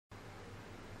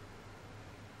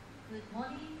Good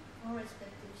morning, all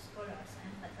respective scholars.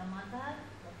 I'm Patramata,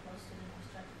 Doctoral Student of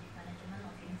Strategic Management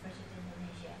of University of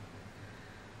Indonesia.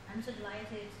 I'm so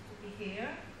delighted to be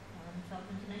here on the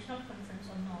 12th International Conference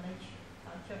on Knowledge,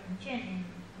 Culture and Change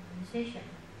in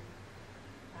Organization.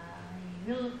 I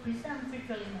will present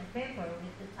virtually my paper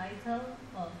with the title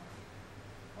of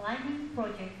Aligning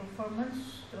Project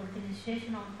Performance to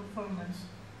Organizational Performance,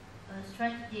 a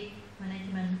Strategic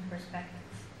Management Perspective.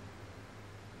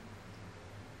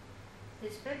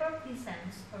 This paper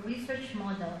presents a research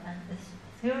model and a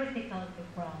theoretical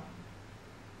background.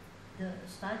 The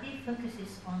study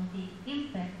focuses on the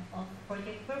impact of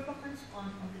project performance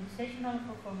on organizational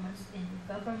performance in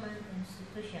government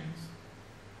institutions.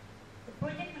 The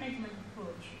project management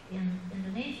approach in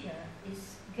Indonesia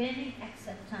is gaining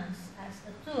acceptance as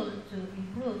a tool to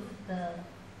improve the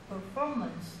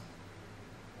performance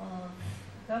of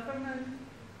government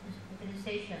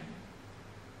organization.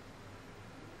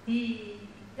 The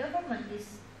government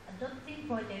is adopting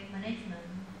project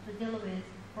management to deal with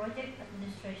project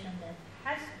administration that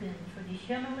has been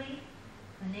traditionally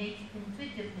managed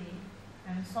intuitively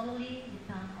and solely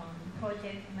depend on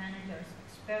project managers'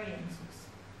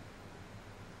 experiences.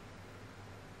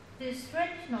 This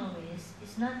traditional ways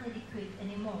is not adequate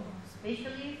anymore,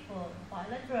 especially for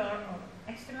bilateral or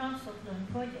external soft-loan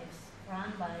projects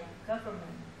run by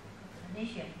government of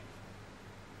Indonesia.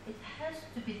 It has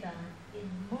to be done in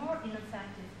more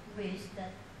innovative ways that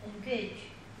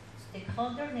engage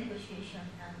stakeholder negotiation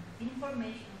and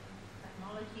information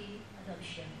technology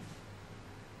adoption.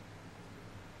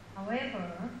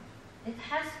 However, it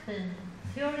has been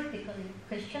theoretically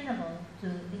questionable to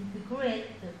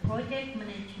integrate the project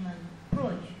management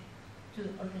approach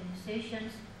to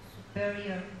organizations'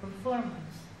 superior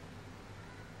performance.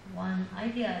 One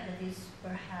idea that is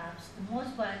perhaps the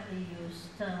most widely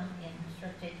used term in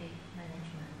strategic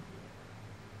management.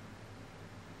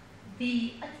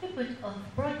 The attributes of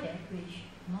project, which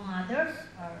among others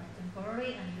are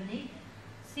temporary and unique,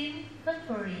 seem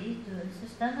contrary to a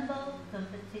sustainable,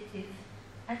 competitive,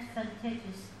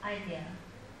 advantageous idea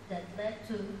that led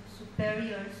to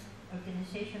superior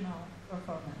organizational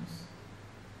performance.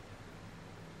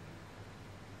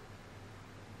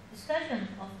 Discussion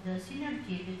of the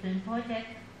synergy between project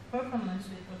performance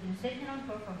with organizational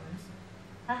performance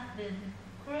have been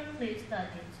currently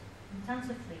studied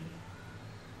intensively.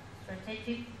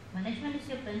 Strategic management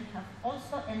disciplines have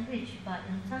also enriched by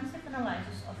intensive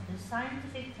analysis of the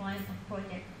scientific point of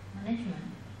project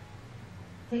management.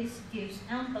 This gives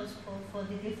ample scope for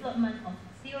the development of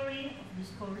theory of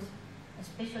discourse,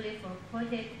 especially for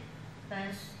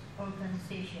project-based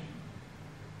organization.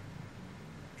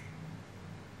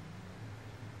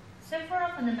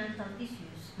 Several fundamental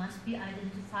issues must be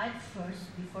identified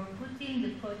first before putting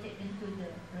the project into the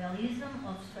realism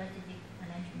of strategic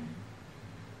management.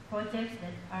 Projects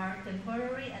that are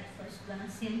temporary at first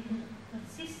glance seem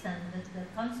inconsistent with the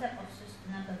concept of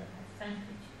sustainable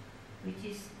advantage, which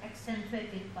is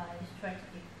accentuated by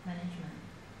strategic management.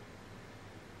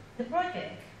 The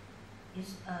project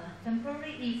is a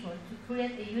temporary effort to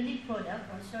create a unique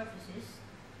product or services,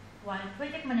 while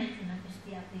project management is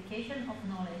the application of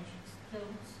knowledge,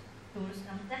 skills, tools,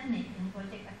 and technique in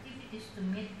project activities to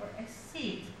meet or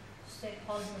exceed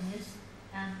stakeholder needs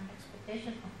and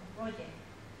expectations of the project.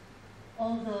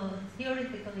 Although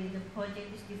theoretically the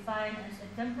project is defined as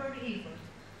a temporary effort,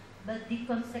 but the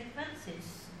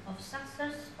consequences of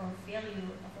success or failure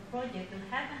of a project will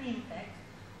have an impact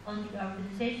on the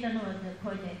organization where the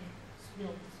project is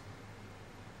built.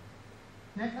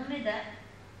 Not only that,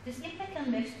 this impact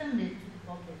can be extended to the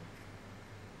public.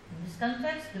 In this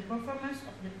context, the performance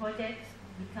of the project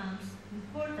becomes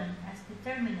important as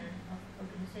determinant of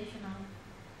organizational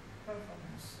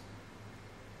performance.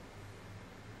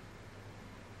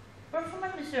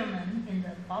 Performance measurement in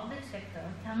the public sector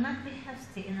cannot be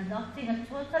hasty in adopting a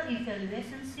total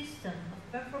evaluation system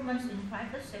of performance in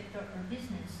private sector or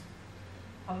business.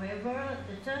 However,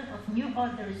 the turn of New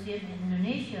Order regime in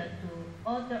Indonesia to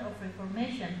Order of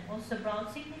Reformation also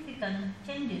brought significant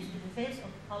changes to the face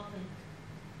of public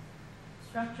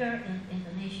structure in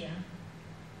Indonesia.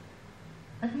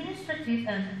 Administrative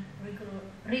and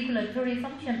regulatory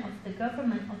function of the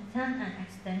government obtained an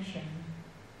extension.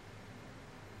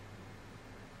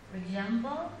 For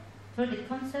example, through the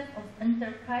concept of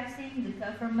enterprising the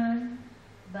government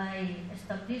by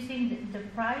establishing the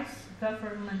enterprise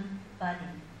government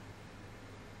body.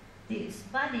 This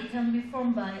body can be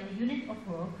formed by a unit of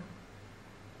work,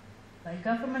 by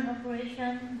government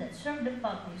operation that serve the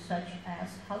public, such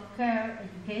as healthcare,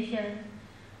 education,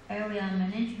 area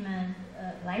management,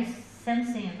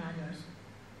 licensing, and others.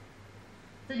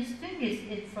 To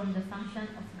distinguish it from the function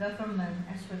of government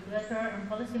as regulator and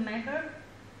policymaker,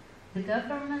 the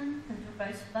government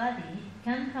enterprise body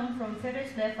can come from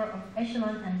various levels of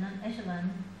echelon and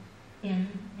non-echelon in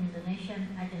Indonesian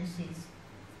agencies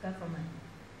of government.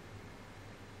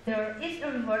 There is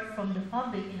a reward from the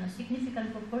public in a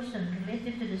significant proportion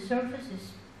related to the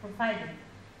services provided,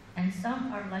 and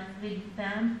some are likely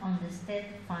depend on the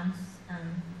state funds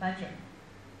and budget.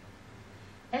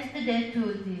 As the date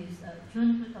to this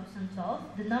June 2012,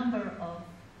 the number of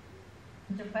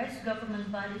enterprise government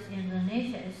bodies in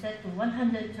Indonesia is set to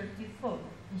 134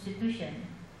 institutions.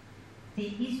 The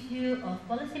issue of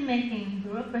policy-making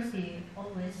bureaucracy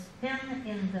always been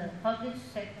in the public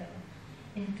sector,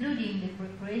 including the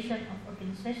preparation of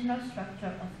organizational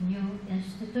structure of new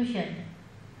institutions.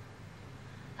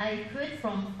 I quote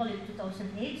from Folio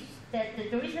 2008 that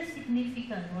there is a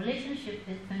significant relationship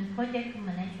between project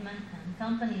management and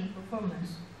company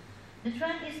performance. The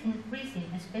trend is increasing,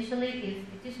 especially if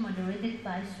it is moderated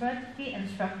by strategy and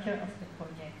structure of the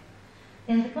project.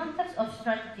 In the context of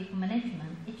strategic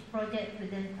management, each project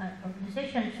within an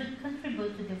organization should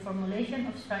contribute to the formulation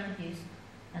of strategies,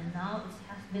 and now it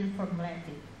has been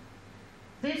formulated.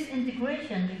 This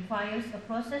integration requires a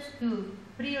process to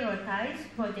prioritize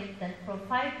projects that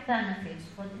provide benefits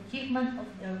for the achievement of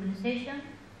the organization,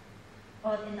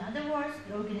 or in other words,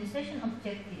 the organization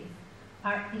objectives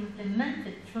are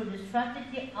implemented through the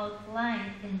strategy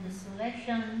outlined in the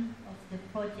selection of the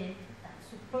project that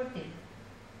supported.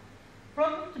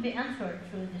 Problem to be answered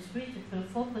through this research will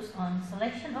focus on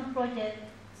selection of projects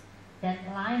that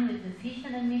align with the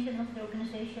vision and mission of the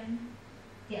organization,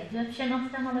 the adoption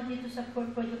of technology to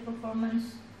support project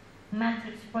performance,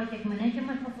 matrix project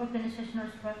management of organizational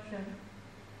structure,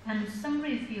 and some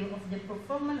review of the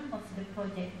performance of the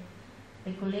project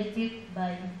regulated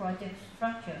by the project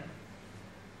structure.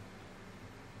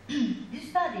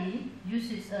 This study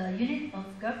uses a unit of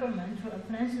government through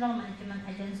a national management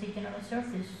agency general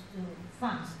service to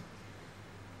funds.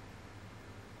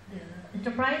 The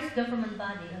enterprise government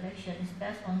body election is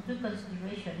based on two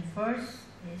considerations. First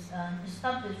is an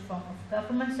established form of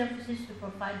government services to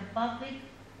provide the public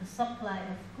a supply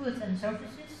of goods and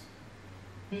services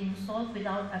being sold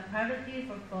without a priority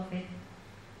for profit,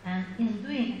 and in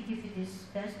doing activities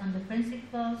based on the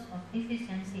principles of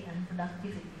efficiency and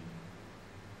productivity.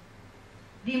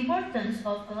 The importance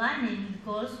of aligning the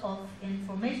goals of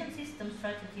information system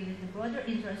strategy with the broader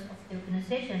interests of the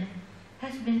organization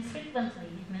has been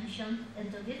frequently mentioned in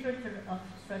the literature of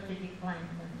strategic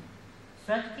alignment.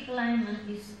 Strategic alignment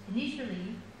is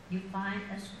initially defined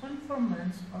as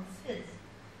conformance or fit,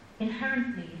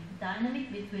 inherently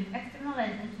dynamic between external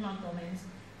and internal domains,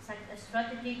 such as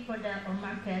strategic, product or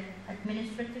market,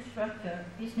 administrative structure,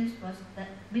 business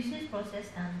process,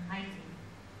 and IT.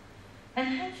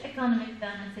 Enhance economic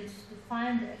benefits to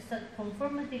find the exact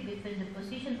conformity between the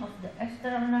position of the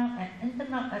external and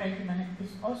internal arrangement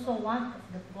is also one of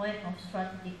the points of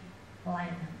strategic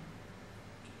alignment.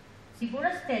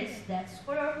 Sibora states that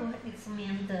scholars who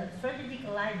examine the strategic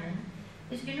alignment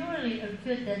is generally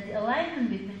argued that the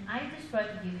alignment between IT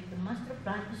strategy with the master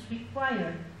plan is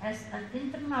required as an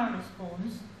internal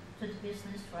response to the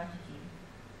business strategy.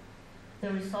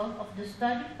 The result of the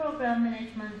study program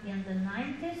management in the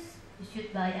 90s,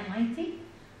 issued by MIT,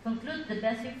 conclude the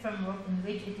basic framework in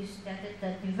which it is stated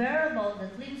that the variable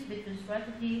that links between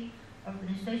strategy,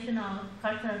 organizational,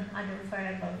 cultural, and other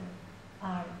variables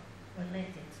are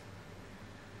related.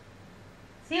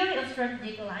 Theory of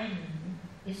strategic alignment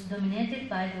is dominated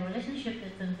by the relationship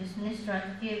between business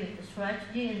strategy with the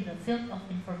strategy in the field of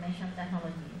information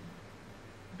technology.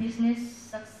 Business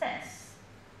success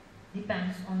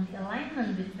depends on the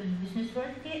alignment between business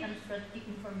strategy and strategic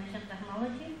information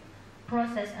technology,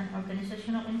 process and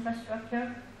organizational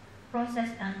infrastructure, process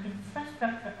and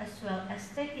infrastructure, as well as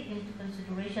taking into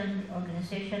consideration the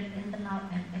organization's internal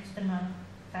and external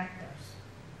factors.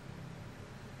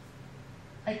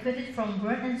 I quoted from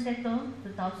Bird and Seto,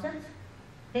 2000.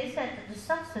 They said that the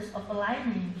success of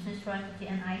aligning business strategy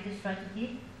and IT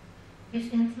strategy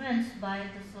is influenced by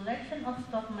the selection of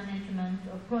top management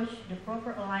to approach the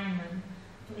proper alignment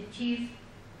to achieve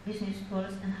business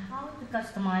goals and how to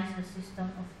customize the system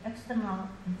of external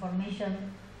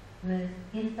information with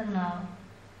external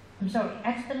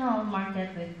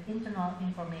market with internal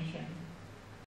information.